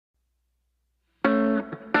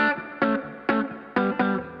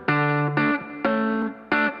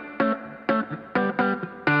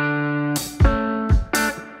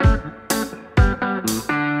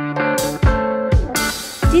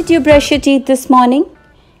Did you brush your teeth this morning?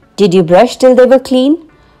 Did you brush till they were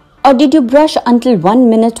clean? Or did you brush until 1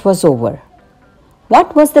 minute was over?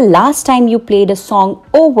 What was the last time you played a song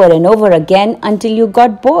over and over again until you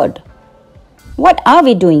got bored? What are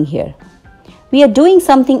we doing here? We are doing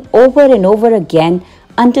something over and over again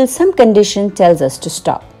until some condition tells us to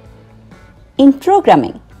stop. In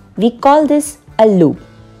programming, we call this a loop.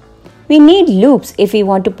 We need loops if we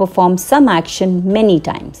want to perform some action many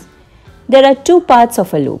times. There are two parts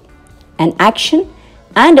of a loop, an action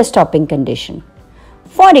and a stopping condition.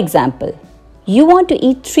 For example, you want to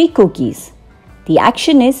eat 3 cookies. The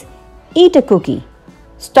action is eat a cookie.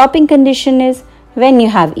 Stopping condition is when you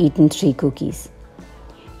have eaten 3 cookies.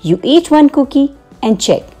 You eat 1 cookie and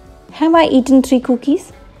check, have I eaten 3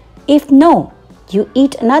 cookies? If no, you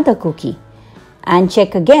eat another cookie and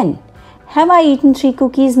check again, have I eaten 3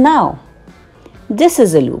 cookies now? This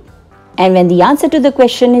is a loop. And when the answer to the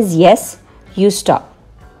question is yes, you stop.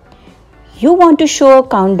 You want to show a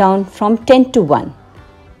countdown from 10 to 1.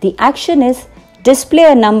 The action is display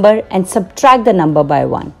a number and subtract the number by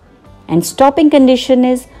 1. And stopping condition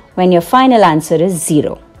is when your final answer is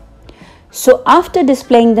 0. So after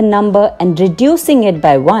displaying the number and reducing it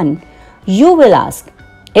by 1, you will ask,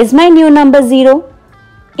 is my new number 0?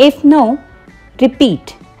 If no,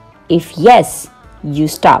 repeat. If yes, you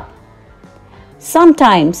stop.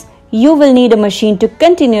 Sometimes you will need a machine to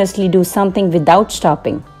continuously do something without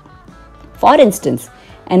stopping. For instance,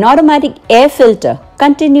 an automatic air filter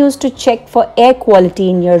continues to check for air quality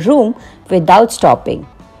in your room without stopping.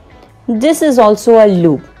 This is also a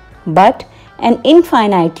loop, but an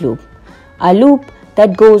infinite loop. A loop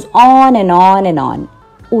that goes on and on and on,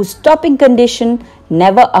 whose stopping condition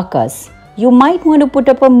never occurs. You might want to put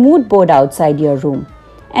up a mood board outside your room,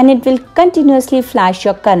 and it will continuously flash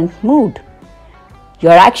your current mood.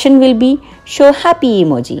 Your action will be show happy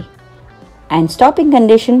emoji, and stopping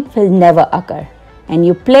condition will never occur, and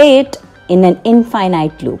you play it in an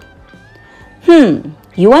infinite loop.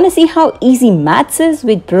 You want to see how easy maths is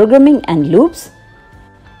with programming and loops?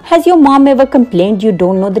 Has your mom ever complained you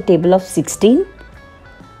don't know the table of 16?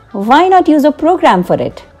 Why not use a program for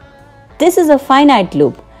it? This is a finite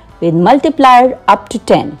loop with multiplier up to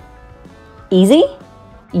 10. Easy?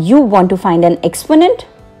 You want to find an exponent?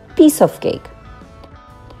 Piece of cake.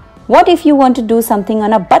 What if you want to do something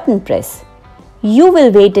on a button press? You will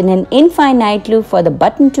wait in an infinite loop for the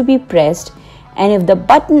button to be pressed, and if the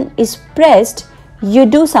button is pressed, you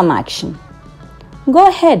do some action. Go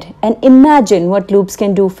ahead and imagine what loops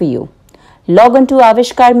can do for you. Log on to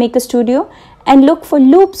Avishkaar Maker Studio and look for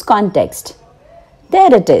loops context.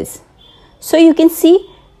 There it is. So you can see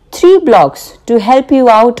 3 blocks to help you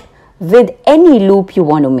out with any loop you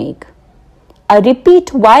want to make. A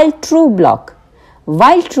repeat while true block.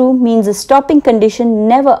 While true means a stopping condition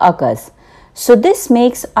never occurs. So this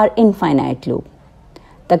makes our infinite loop.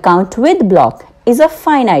 The count with block is a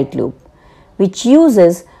finite loop, which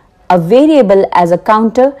uses a variable as a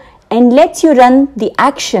counter and lets you run the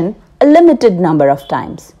action a limited number of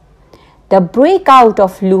times. The breakout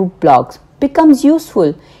of loop blocks becomes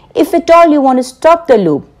useful if at all you want to stop the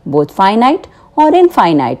loop, both finite or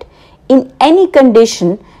infinite, in any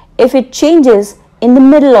condition if it changes in the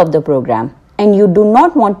middle of the program and you do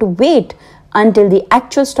not want to wait until the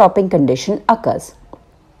actual stopping condition occurs.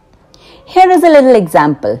 Here is a little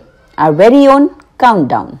example, our very own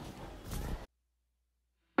countdown.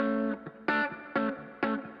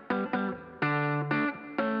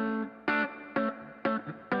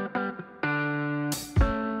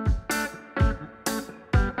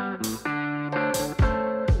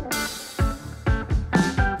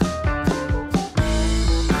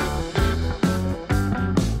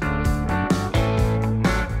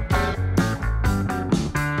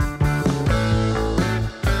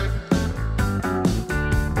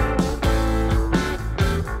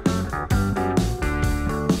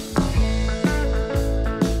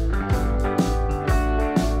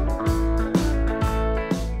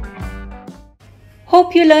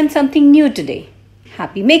 Hope you learned something new today.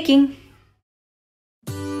 Happy making!